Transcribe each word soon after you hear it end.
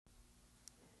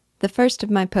The first of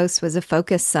my posts was a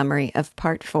focused summary of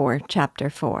Part 4,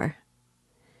 Chapter 4.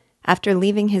 After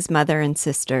leaving his mother and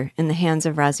sister in the hands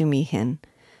of Razumihin,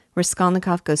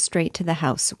 Raskolnikov goes straight to the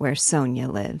house where Sonia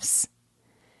lives.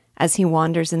 As he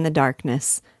wanders in the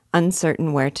darkness,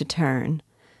 uncertain where to turn,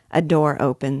 a door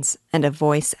opens and a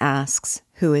voice asks,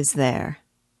 "Who is there?"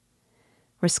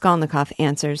 Raskolnikov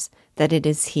answers that it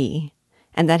is he,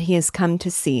 and that he has come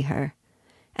to see her,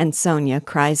 and Sonia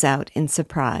cries out in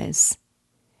surprise.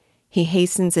 He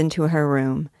hastens into her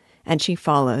room, and she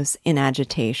follows in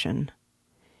agitation.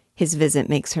 His visit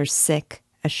makes her sick,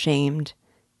 ashamed,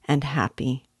 and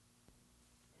happy.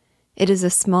 It is a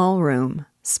small room,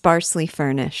 sparsely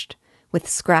furnished, with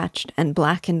scratched and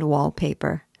blackened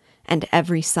wallpaper, and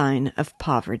every sign of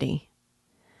poverty.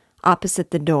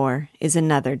 Opposite the door is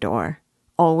another door,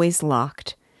 always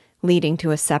locked, leading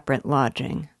to a separate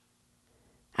lodging.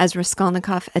 As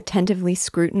Raskolnikov attentively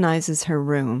scrutinizes her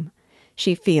room,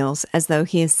 she feels as though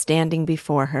he is standing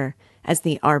before her as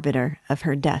the arbiter of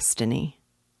her destiny.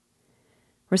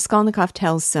 Raskolnikov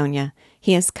tells Sonia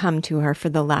he has come to her for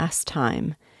the last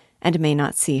time and may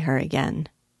not see her again.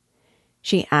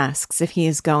 She asks if he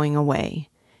is going away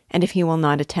and if he will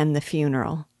not attend the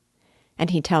funeral, and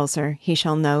he tells her he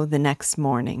shall know the next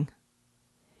morning.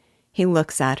 He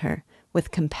looks at her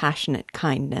with compassionate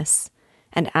kindness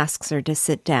and asks her to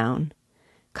sit down,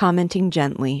 commenting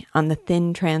gently on the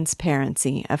thin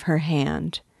transparency of her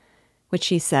hand, which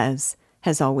she says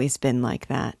has always been like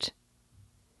that.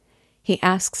 He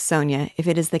asks Sonia if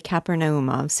it is the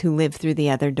Kapernaumovs who live through the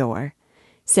other door,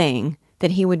 saying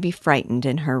that he would be frightened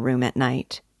in her room at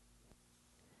night.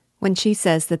 When she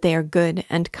says that they are good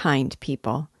and kind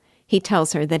people, he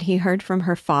tells her that he heard from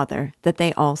her father that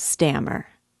they all stammer.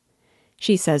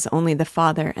 She says only the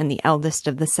father and the eldest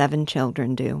of the 7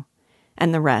 children do,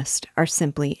 and the rest are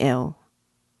simply ill.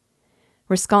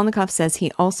 Raskolnikov says he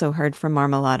also heard from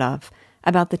Marmeladov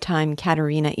about the time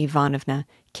Katerina Ivanovna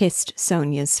kissed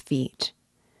Sonia's feet,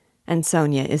 and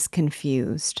Sonia is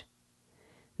confused.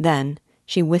 Then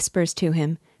she whispers to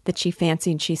him that she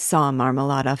fancied she saw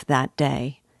Marmeladov that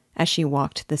day as she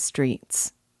walked the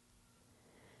streets.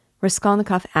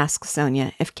 Raskolnikov asks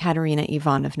Sonia if Katerina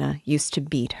Ivanovna used to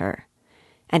beat her,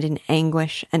 and in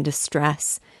anguish and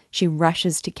distress she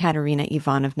rushes to Katerina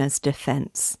Ivanovna's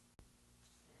defense.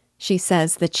 She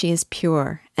says that she is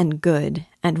pure and good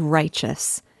and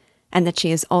righteous, and that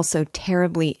she is also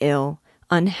terribly ill,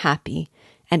 unhappy,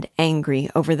 and angry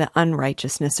over the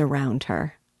unrighteousness around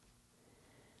her.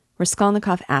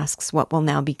 Raskolnikov asks what will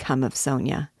now become of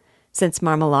Sonia, since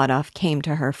Marmeladov came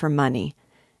to her for money,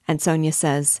 and Sonia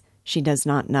says she does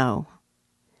not know.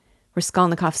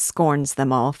 Raskolnikov scorns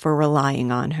them all for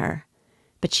relying on her,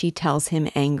 but she tells him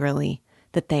angrily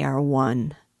that they are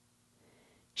one.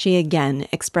 She again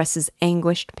expresses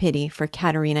anguished pity for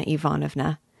Katerina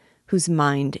Ivanovna, whose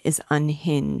mind is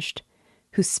unhinged,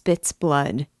 who spits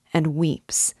blood and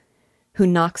weeps, who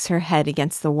knocks her head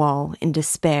against the wall in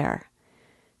despair,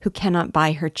 who cannot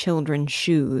buy her children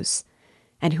shoes,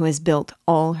 and who has built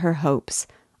all her hopes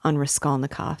on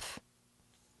Raskolnikov.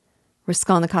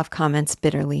 Raskolnikov comments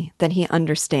bitterly that he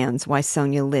understands why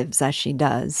Sonia lives as she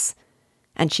does,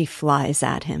 and she flies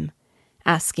at him,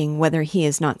 asking whether he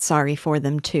is not sorry for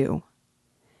them too.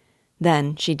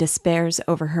 Then she despairs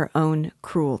over her own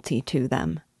cruelty to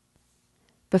them.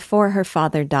 Before her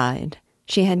father died,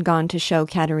 she had gone to show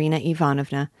Katerina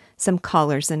Ivanovna some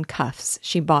collars and cuffs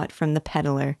she bought from the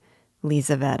peddler,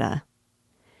 Lizaveta.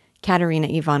 Katerina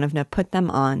Ivanovna put them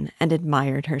on and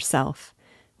admired herself,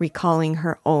 recalling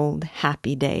her old,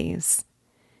 happy days.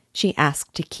 She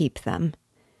asked to keep them,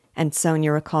 and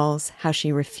Sonia recalls how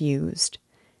she refused,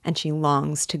 and she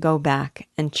longs to go back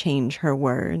and change her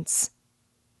words.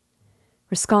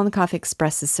 Raskolnikov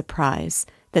expresses surprise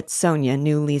that Sonia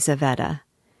knew Lizaveta,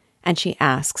 and she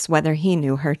asks whether he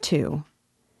knew her too.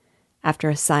 After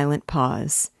a silent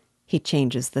pause, he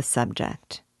changes the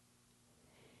subject.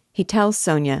 He tells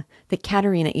Sonia that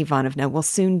Katerina Ivanovna will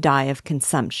soon die of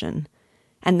consumption,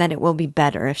 and that it will be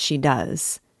better if she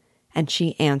does, and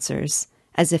she answers,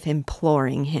 as if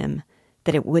imploring him,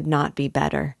 that it would not be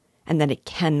better, and that it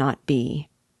cannot be.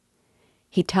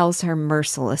 He tells her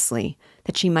mercilessly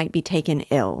that she might be taken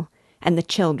ill, and the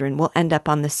children will end up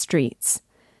on the streets,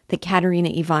 that Katerina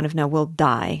Ivanovna will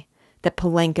die, that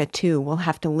Polenka too will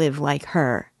have to live like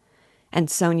her,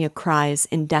 and Sonia cries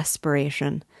in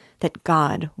desperation that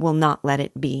God will not let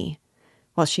it be,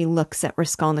 while she looks at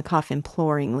Raskolnikov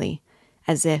imploringly,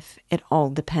 as if it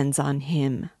all depends on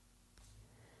him.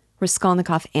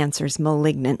 Raskolnikov answers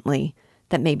malignantly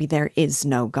that maybe there is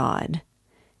no God,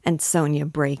 and Sonia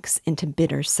breaks into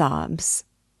bitter sobs.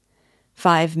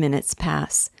 5 minutes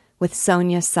pass with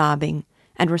Sonia sobbing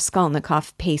and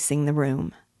Raskolnikov pacing the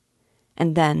room.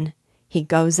 And then he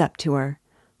goes up to her,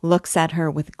 looks at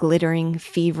her with glittering,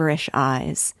 feverish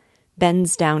eyes,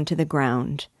 bends down to the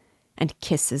ground, and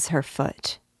kisses her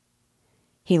foot.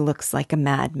 He looks like a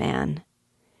madman.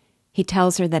 He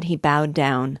tells her that he bowed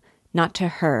down, not to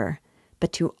her,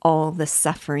 but to all the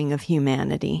suffering of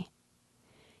humanity.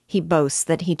 He boasts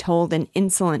that he told an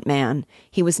insolent man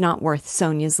he was not worth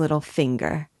Sonia's little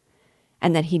finger,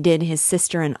 and that he did his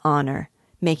sister an honor,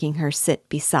 making her sit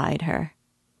beside her.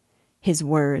 His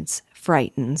words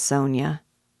frighten Sonia.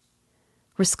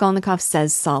 Raskolnikov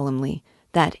says solemnly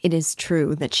that it is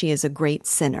true that she is a great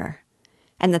sinner,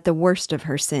 and that the worst of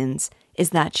her sins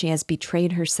is that she has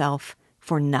betrayed herself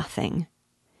for nothing.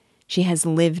 She has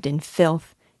lived in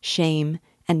filth, shame,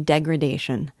 and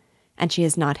degradation, and she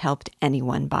has not helped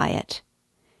anyone by it.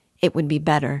 It would be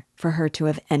better for her to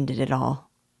have ended it all.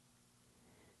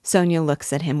 Sonia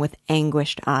looks at him with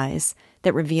anguished eyes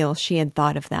that reveal she had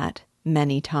thought of that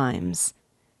many times,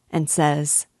 and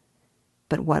says,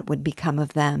 "But what would become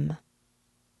of them?"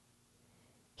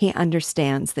 He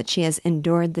understands that she has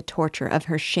endured the torture of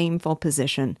her shameful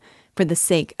position for the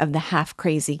sake of the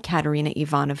half-crazy Katerina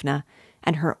Ivanovna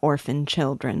and her orphan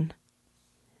children.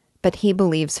 But he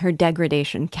believes her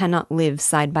degradation cannot live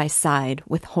side by side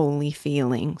with holy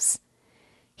feelings.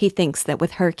 He thinks that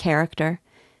with her character,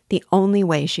 the only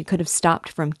way she could have stopped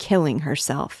from killing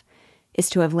herself is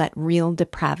to have let real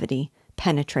depravity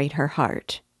penetrate her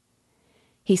heart.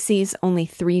 He sees only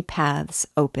 3 paths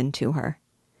open to her: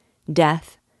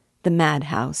 death, the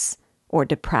madhouse, or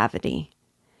depravity.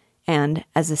 And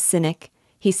as a cynic,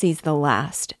 he sees the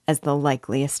last as the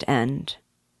likeliest end.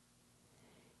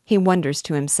 He wonders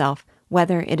to himself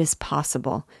whether it is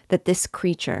possible that this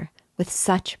creature, with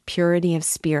such purity of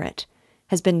spirit,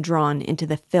 has been drawn into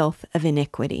the filth of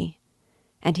iniquity,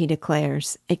 and he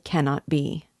declares it cannot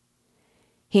be.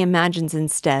 He imagines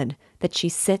instead that she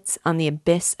sits on the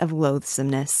abyss of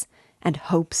loathsomeness and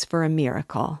hopes for a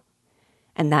miracle,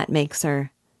 and that makes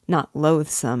her not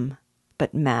loathsome,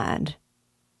 but mad.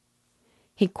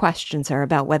 He questions her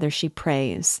about whether she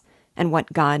prays and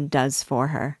what God does for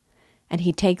her, and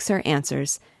he takes her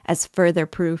answers as further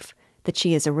proof that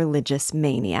she is a religious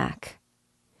maniac.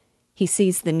 He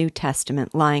sees the New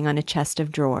Testament lying on a chest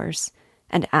of drawers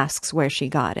and asks where she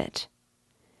got it.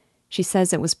 She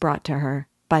says it was brought to her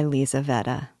by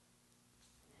Lizaveta.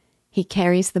 He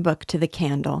carries the book to the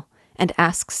candle and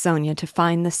asks Sonia to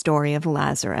find the story of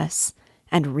Lazarus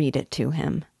and read it to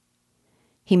him.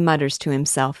 He mutters to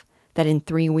himself that in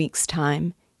 3 weeks'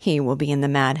 time he will be in the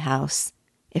madhouse,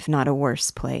 if not a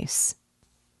worse place.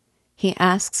 He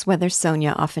asks whether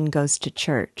Sonia often goes to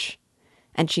church,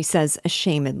 and she says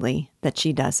ashamedly that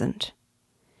she doesn't.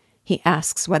 He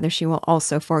asks whether she will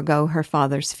also forego her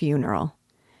father's funeral,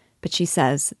 but she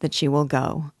says that she will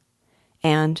go,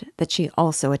 and that she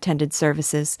also attended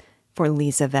services for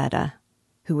Lizaveta,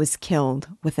 who was killed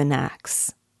with an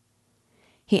axe.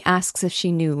 He asks if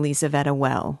she knew Lizaveta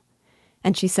well,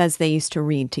 and she says they used to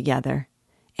read together,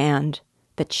 and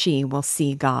that she will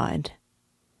see God.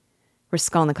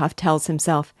 Raskolnikov tells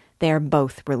himself they are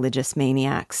both religious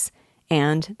maniacs,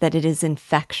 and that it is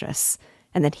infectious,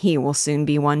 and that he will soon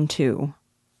be one too.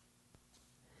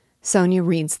 Sonia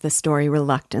reads the story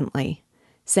reluctantly,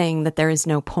 saying that there is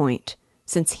no point,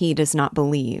 since he does not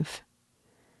believe.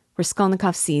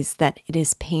 Raskolnikov sees that it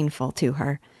is painful to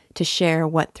her to share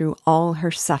what through all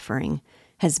her suffering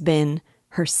has been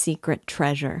her secret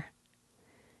treasure.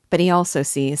 But he also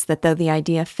sees that though the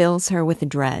idea fills her with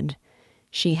dread,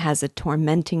 she has a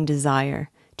tormenting desire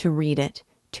to read it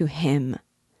to him,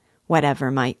 whatever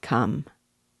might come.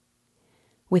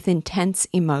 With intense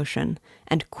emotion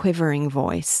and quivering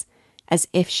voice, as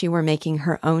if she were making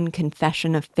her own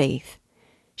confession of faith,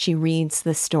 she reads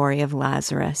the story of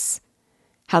Lazarus,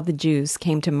 how the Jews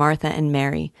came to Martha and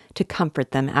Mary to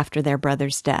comfort them after their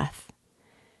brother's death,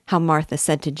 how Martha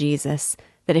said to Jesus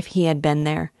that if he had been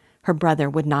there, her brother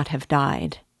would not have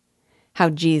died, how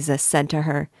Jesus said to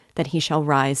her that he shall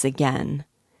rise again,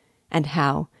 and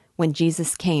how, when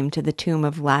Jesus came to the tomb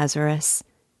of Lazarus,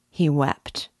 he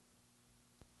wept.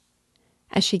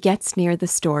 As she gets near the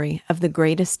story of the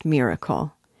greatest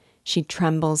miracle, she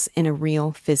trembles in a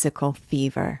real physical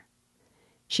fever.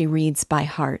 She reads by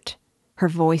heart, her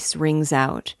voice rings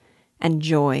out, and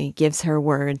joy gives her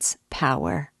words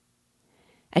power.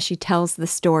 As she tells the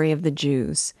story of the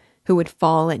Jews who would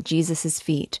fall at Jesus'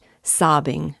 feet,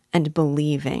 sobbing and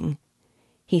believing,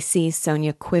 he sees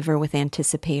Sonia quiver with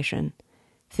anticipation,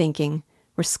 thinking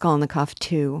Raskolnikov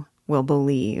too will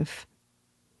believe.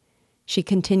 She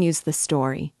continues the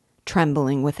story,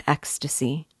 trembling with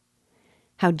ecstasy.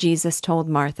 how Jesus told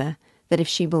Martha that if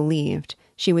she believed,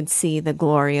 she would see the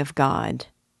glory of God,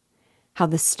 how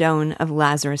the stone of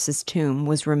Lazarus' tomb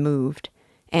was removed,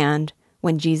 and,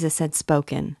 when Jesus had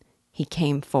spoken, he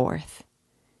came forth,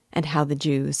 and how the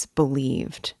Jews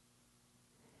believed.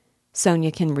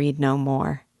 Sonia can read no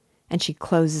more, and she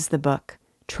closes the book,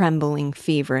 trembling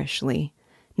feverishly,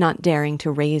 not daring to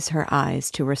raise her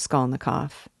eyes to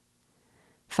Raskolnikov.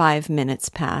 5 minutes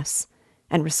pass,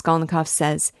 and Raskolnikov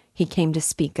says he came to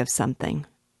speak of something.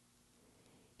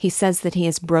 He says that he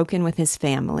has broken with his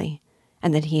family,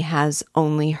 and that he has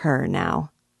only her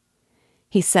now.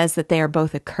 He says that they are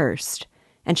both accursed,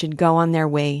 and should go on their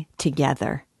way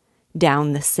together,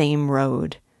 down the same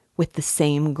road, with the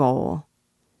same goal.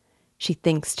 She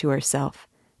thinks to herself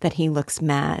that he looks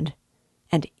mad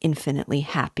and infinitely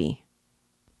happy.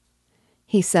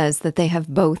 He says that they have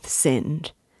both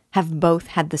sinned, have both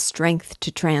had the strength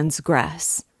to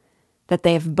transgress, that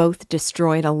they have both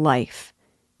destroyed a life,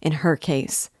 in her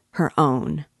case, her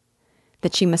own,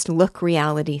 that she must look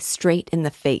reality straight in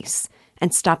the face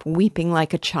and stop weeping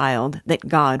like a child that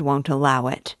God won't allow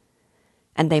it,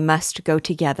 and they must go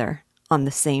together on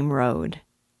the same road.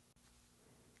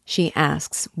 She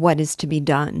asks what is to be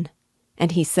done,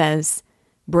 and he says,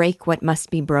 break what must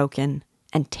be broken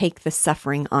and take the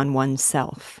suffering on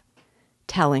oneself,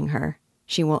 telling her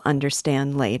she will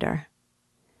understand later.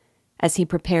 As he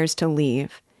prepares to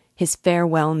leave, his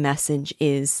farewell message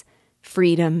is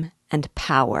freedom and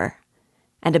power,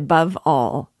 and above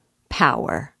all,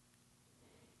 power.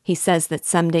 He says that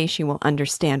someday she will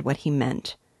understand what he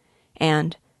meant,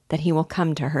 and that he will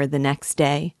come to her the next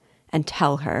day and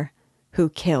tell her who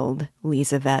killed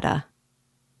Lizaveta.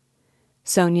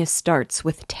 Sonia starts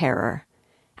with terror,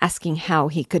 asking how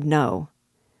he could know,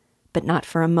 but not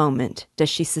for a moment does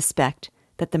she suspect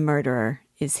that the murderer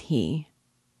is he.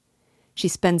 She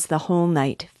spends the whole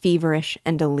night feverish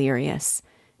and delirious,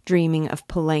 dreaming of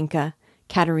Polenka,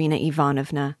 Katerina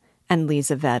Ivanovna, and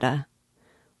Lizaveta,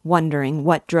 wondering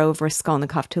what drove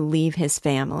Raskolnikov to leave his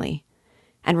family,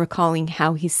 and recalling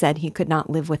how he said he could not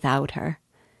live without her,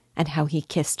 and how he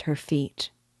kissed her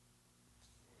feet.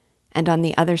 And on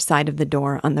the other side of the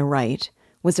door on the right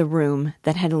was a room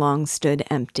that had long stood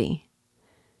empty.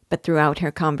 But throughout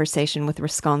her conversation with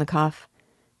Raskolnikov,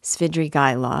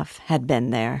 Svidrigailov had been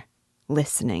there,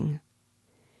 listening.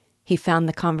 He found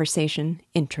the conversation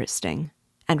interesting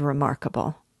and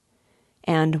remarkable,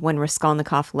 and when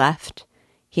Raskolnikov left,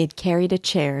 he had carried a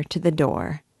chair to the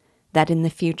door, that in the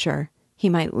future he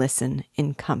might listen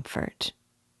in comfort.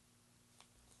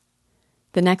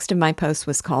 The next of my posts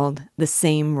was called The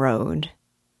Same Road.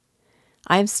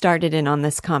 I've started in on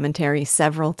this commentary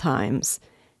several times,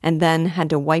 and then had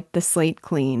to wipe the slate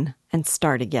clean and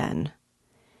start again.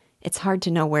 It's hard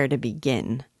to know where to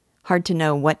begin, hard to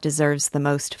know what deserves the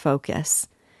most focus,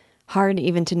 hard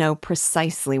even to know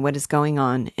precisely what is going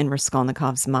on in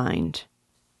Raskolnikov's mind.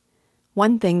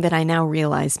 One thing that I now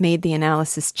realize made the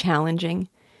analysis challenging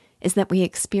is that we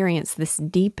experience this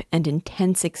deep and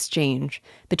intense exchange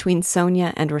between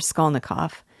Sonia and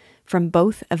Raskolnikov from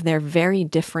both of their very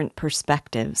different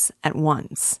perspectives at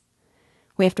once.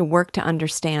 We have to work to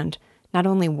understand not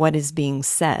only what is being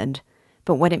said,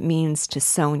 but what it means to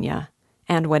Sonia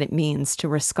and what it means to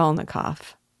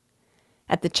Raskolnikov.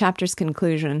 At the chapter's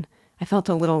conclusion, I felt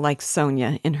a little like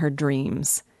Sonia in her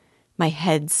dreams, my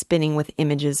head spinning with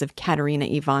images of Katerina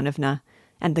Ivanovna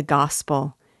and the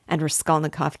gospel and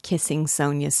Raskolnikov kissing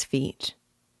Sonia's feet.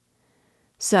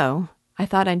 So, I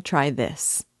thought I'd try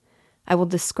this. I will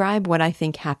describe what I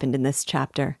think happened in this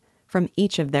chapter from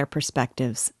each of their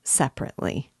perspectives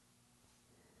separately.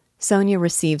 Sonia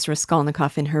receives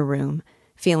Raskolnikov in her room,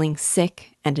 feeling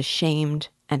sick and ashamed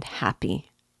and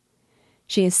happy.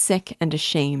 She is sick and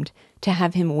ashamed to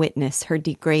have him witness her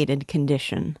degraded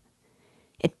condition.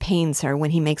 It pains her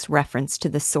when he makes reference to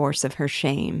the source of her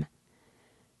shame.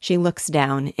 She looks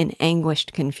down in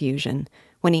anguished confusion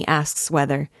when he asks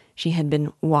whether she had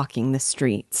been walking the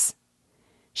streets.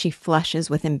 She flushes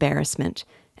with embarrassment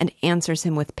and answers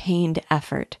him with pained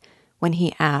effort when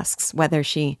he asks whether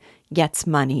she gets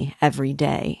money every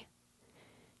day.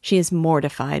 She is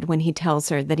mortified when he tells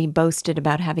her that he boasted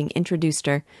about having introduced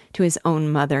her to his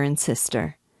own mother and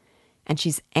sister, and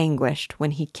she's anguished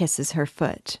when he kisses her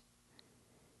foot.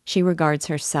 She regards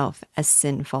herself as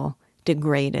sinful,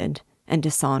 degraded, and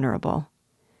dishonorable,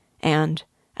 and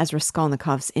as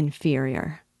Raskolnikov's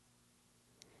inferior.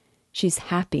 She's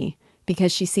happy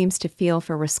because she seems to feel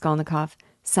for Raskolnikov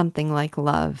something like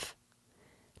love.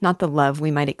 Not the love we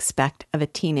might expect of a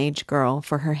teenage girl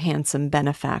for her handsome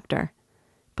benefactor,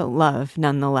 but love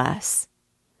nonetheless.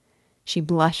 She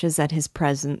blushes at his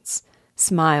presence,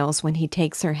 smiles when he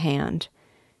takes her hand,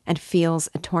 and feels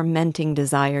a tormenting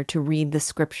desire to read the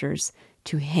scriptures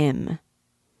to him.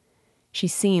 She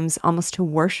seems almost to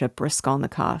worship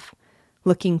Raskolnikov,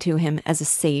 looking to him as a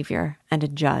savior and a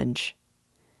judge.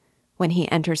 When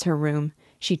he enters her room,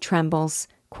 she trembles,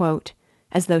 quote,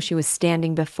 as though she was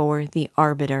standing before the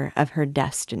arbiter of her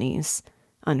destinies,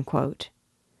 unquote.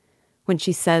 When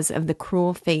she says of the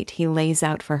cruel fate he lays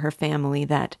out for her family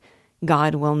that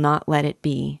God will not let it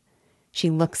be, she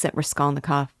looks at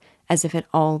Raskolnikov as if it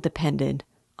all depended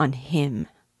on him.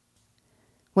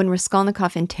 When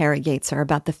Raskolnikov interrogates her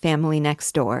about the family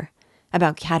next door,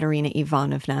 about Katerina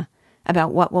Ivanovna,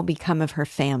 about what will become of her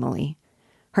family,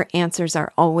 her answers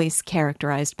are always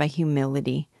characterized by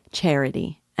humility,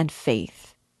 charity, and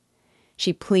faith.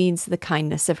 She pleads the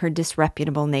kindness of her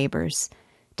disreputable neighbors,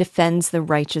 defends the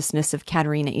righteousness of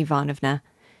Katerina Ivanovna,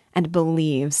 and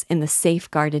believes in the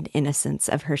safeguarded innocence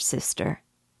of her sister.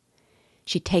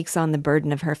 She takes on the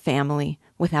burden of her family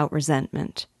without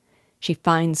resentment. She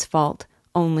finds fault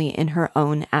only in her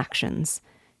own actions,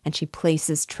 and she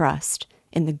places trust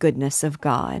in the goodness of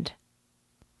God.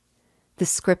 The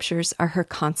scriptures are her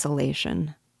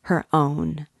consolation, her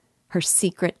own, her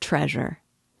secret treasure.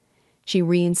 She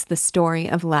reads the story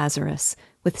of Lazarus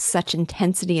with such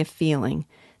intensity of feeling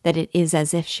that it is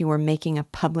as if she were making a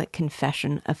public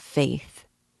confession of faith.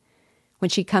 When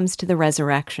she comes to the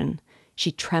resurrection,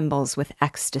 she trembles with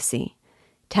ecstasy,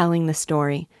 telling the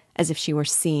story as if she were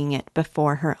seeing it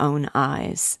before her own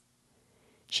eyes.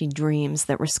 She dreams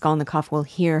that Raskolnikov will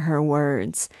hear her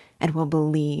words and will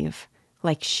believe,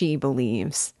 like she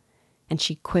believes, and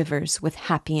she quivers with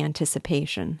happy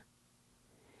anticipation.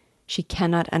 She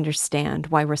cannot understand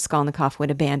why Raskolnikov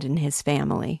would abandon his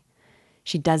family.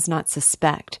 She does not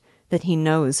suspect that he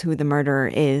knows who the murderer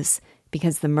is,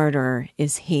 because the murderer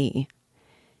is he.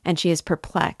 And she is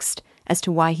perplexed as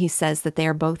to why he says that they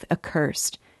are both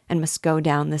accursed and must go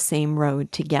down the same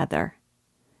road together.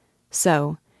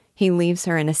 So, he leaves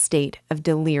her in a state of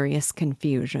delirious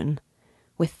confusion,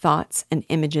 with thoughts and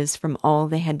images from all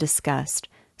they had discussed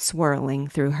swirling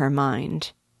through her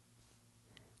mind.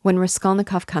 When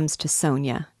Raskolnikov comes to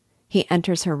Sonia, he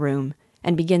enters her room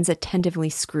and begins attentively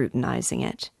scrutinizing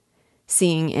it,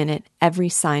 seeing in it every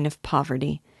sign of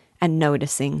poverty and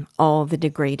noticing all the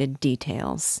degraded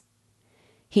details.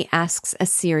 He asks a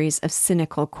series of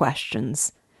cynical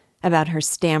questions about her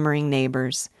stammering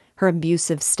neighbors, her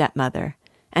abusive stepmother,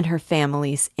 and her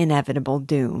family's inevitable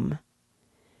doom.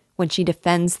 When she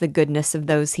defends the goodness of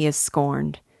those he has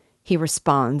scorned, he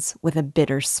responds with a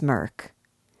bitter smirk.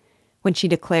 When she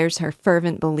declares her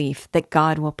fervent belief that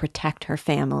God will protect her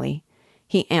family,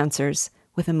 he answers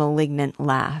with a malignant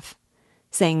laugh,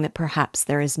 saying that perhaps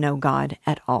there is no God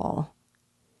at all.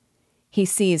 He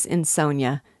sees in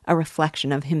Sonia a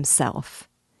reflection of himself.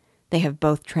 They have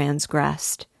both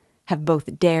transgressed, have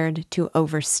both dared to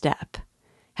overstep,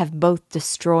 have both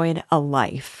destroyed a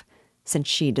life, since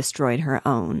she destroyed her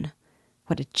own.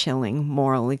 What a chilling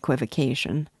moral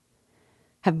equivocation.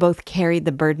 Have both carried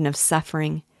the burden of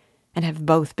suffering, and have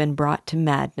both been brought to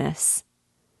madness.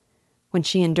 When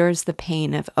she endures the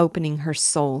pain of opening her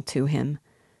soul to him,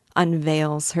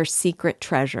 unveils her secret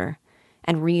treasure,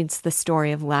 and reads the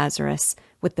story of Lazarus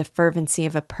with the fervency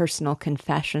of a personal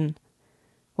confession,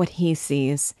 what he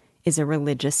sees is a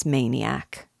religious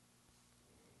maniac.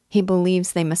 He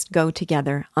believes they must go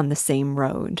together on the same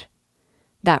road.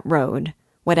 That road,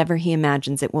 whatever he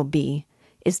imagines it will be,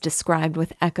 is described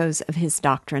with echoes of his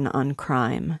doctrine on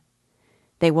crime.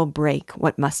 They will break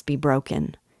what must be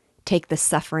broken, take the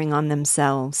suffering on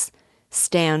themselves,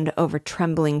 stand over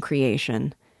trembling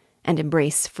creation, and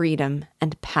embrace freedom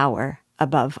and power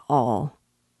above all.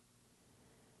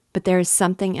 But there is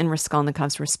something in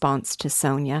Raskolnikov's response to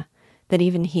Sonia that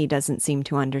even he doesn't seem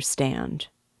to understand.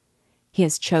 He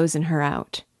has chosen her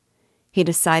out. He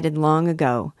decided long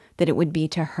ago that it would be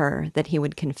to her that he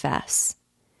would confess.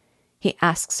 He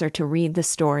asks her to read the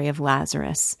story of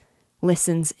Lazarus,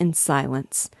 listens in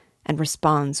silence, and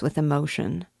responds with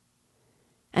emotion.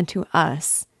 And to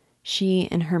us, she,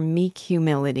 in her meek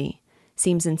humility,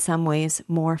 seems in some ways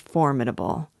more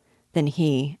formidable than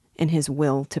he in his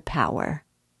will to power.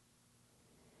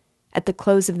 At the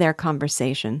close of their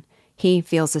conversation, he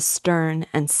feels a stern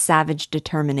and savage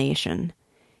determination.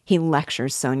 He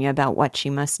lectures Sonia about what she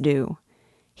must do.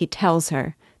 He tells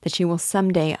her that she will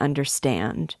someday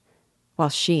understand, while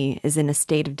she is in a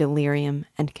state of delirium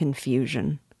and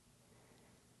confusion.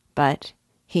 But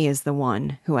he is the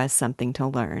one who has something to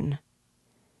learn,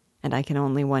 and I can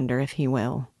only wonder if he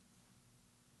will.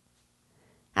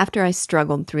 After I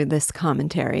struggled through this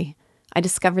commentary, I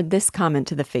discovered this comment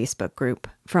to the Facebook group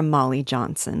from Molly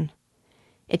Johnson.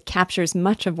 It captures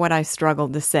much of what I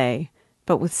struggled to say,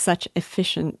 but with such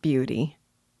efficient beauty.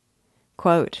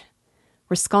 Quote,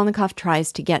 Raskolnikov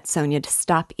tries to get Sonia to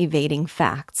stop evading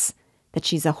facts, that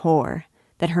she's a whore,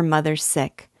 that her mother's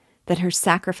sick, that her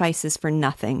sacrifice is for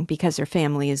nothing because her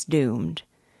family is doomed,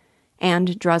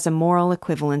 and draws a moral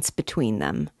equivalence between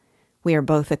them. We are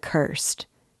both accursed.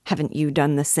 Haven't you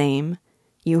done the same?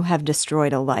 You have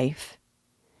destroyed a life.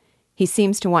 He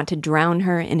seems to want to drown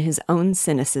her in his own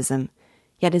cynicism,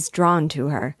 yet is drawn to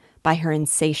her by her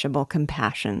insatiable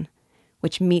compassion,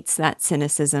 which meets that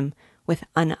cynicism with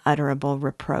unutterable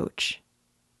reproach.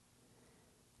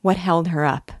 What held her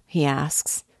up, he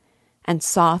asks, and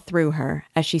saw through her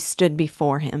as she stood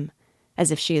before him,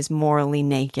 as if she is morally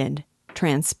naked,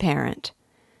 transparent,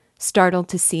 startled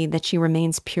to see that she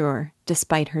remains pure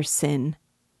despite her sin.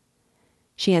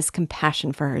 She has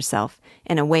compassion for herself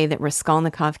in a way that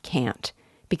Raskolnikov can't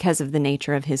because of the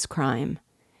nature of his crime,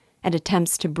 and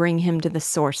attempts to bring him to the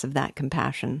source of that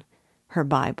compassion, her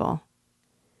Bible.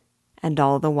 And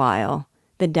all the while,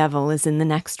 the devil is in the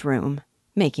next room,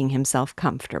 making himself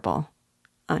comfortable.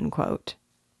 Unquote.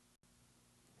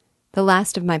 The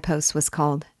last of my posts was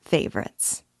called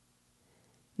Favorites.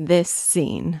 This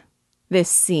scene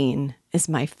is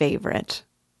my favorite.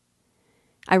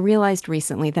 I realized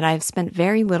recently that I have spent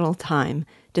very little time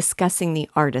discussing the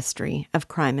artistry of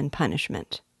Crime and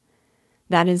Punishment.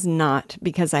 That is not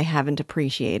because I haven't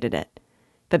appreciated it,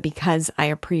 but because I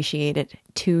appreciate it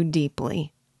too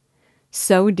deeply.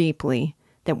 So deeply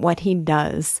that what he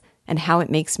does and how it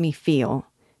makes me feel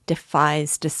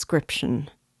defies description.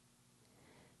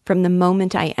 From the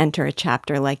moment I enter a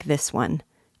chapter like this one,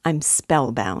 I'm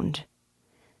spellbound.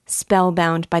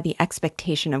 Spellbound by the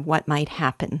expectation of what might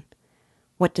happen.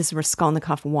 What does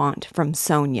Raskolnikov want from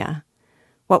Sonia?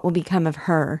 What will become of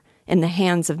her in the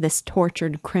hands of this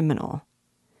tortured criminal?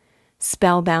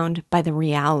 Spellbound by the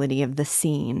reality of the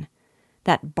scene,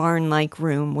 that barn-like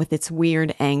room with its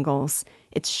weird angles,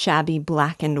 its shabby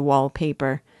blackened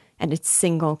wallpaper, and its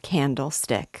single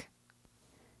candlestick.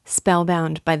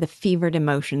 Spellbound by the fevered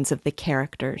emotions of the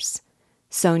characters,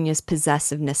 Sonia's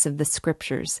possessiveness of the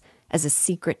scriptures as a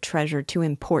secret treasure too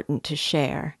important to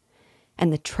share,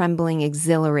 and the trembling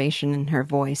exhilaration in her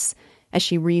voice as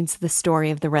she reads the story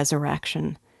of the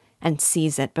resurrection and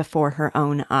sees it before her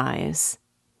own eyes.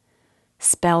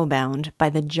 Spellbound by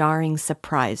the jarring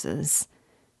surprises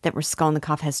that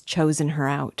Raskolnikov has chosen her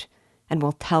out and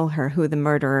will tell her who the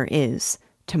murderer is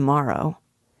tomorrow,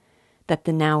 that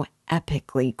the now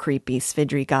epically creepy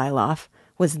Svidrigailov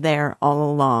was there all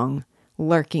along,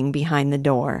 lurking behind the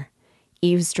door,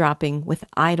 eavesdropping with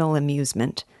idle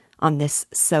amusement on this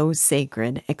so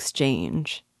sacred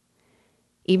exchange.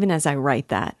 Even as I write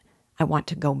that, I want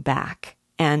to go back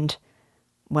and,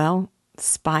 well,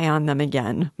 spy on them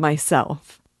again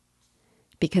myself.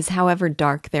 Because however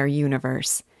dark their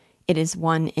universe, it is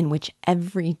one in which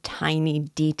every tiny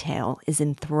detail is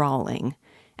enthralling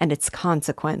and its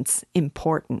consequence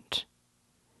important.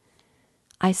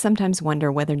 I sometimes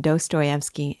wonder whether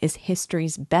Dostoevsky is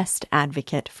history's best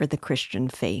advocate for the Christian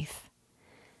faith.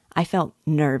 I felt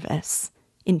nervous,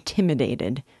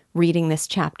 intimidated, reading this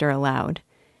chapter aloud,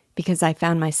 because I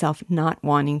found myself not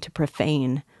wanting to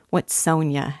profane what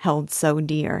Sonia held so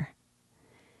dear.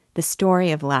 The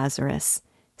story of Lazarus,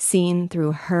 seen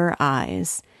through her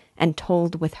eyes and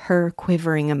told with her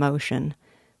quivering emotion,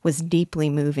 was deeply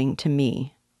moving to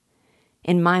me.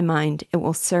 In my mind, it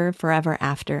will serve forever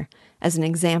after as an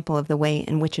example of the way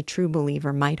in which a true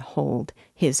believer might hold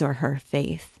his or her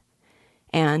faith,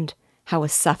 and how a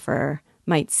sufferer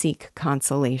might seek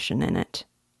consolation in it.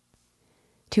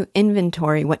 To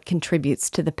inventory what contributes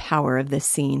to the power of this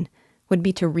scene would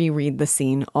be to reread the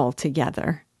scene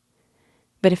altogether.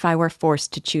 But if I were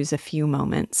forced to choose a few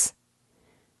moments,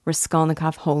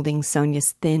 Raskolnikov holding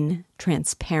Sonia's thin,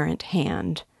 transparent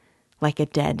hand, like a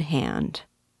dead hand.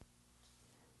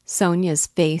 Sonia's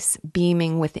face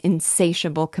beaming with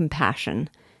insatiable compassion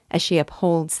as she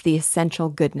upholds the essential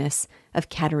goodness of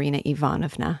Katerina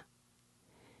Ivanovna.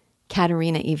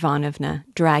 Katerina Ivanovna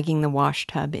dragging the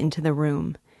washtub into the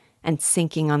room and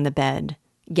sinking on the bed,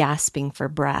 gasping for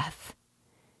breath.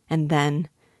 And then,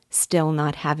 still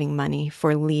not having money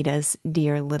for Lida's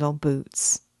dear little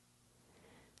boots.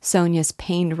 Sonia's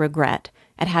pained regret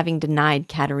at having denied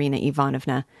Katerina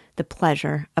Ivanovna the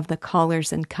pleasure of the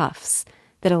collars and cuffs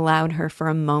that allowed her for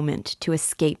a moment to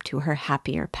escape to her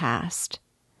happier past.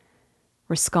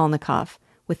 Raskolnikov,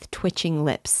 with twitching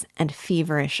lips and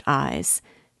feverish eyes,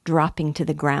 dropping to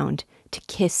the ground to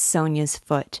kiss Sonia's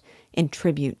foot in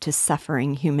tribute to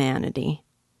suffering humanity.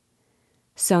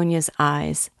 Sonia's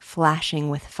eyes flashing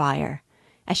with fire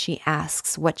as she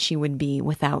asks what she would be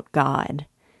without God,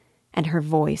 and her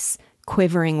voice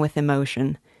quivering with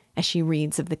emotion as she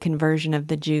reads of the conversion of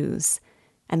the Jews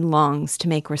and longs to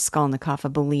make Raskolnikov a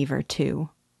believer too.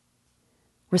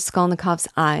 Raskolnikov's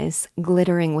eyes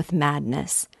glittering with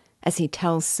madness as he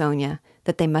tells Sonia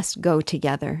that they must go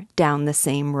together down the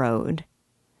same road.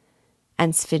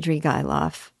 And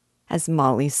Svidrigailov, as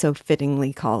Molly so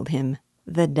fittingly called him,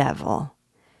 the devil,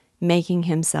 making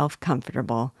himself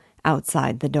comfortable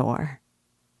outside the door.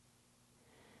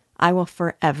 I will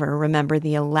forever remember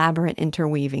the elaborate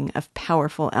interweaving of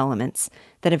powerful elements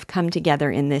that have come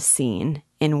together in this scene,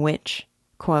 in which,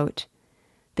 quote,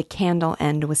 the candle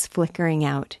end was flickering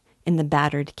out in the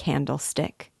battered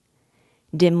candlestick,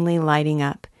 dimly lighting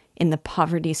up in the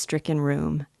poverty-stricken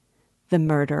room the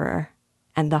murderer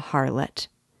and the harlot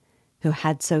who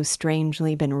had so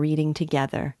strangely been reading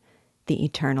together the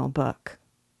eternal book,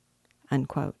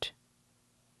 unquote.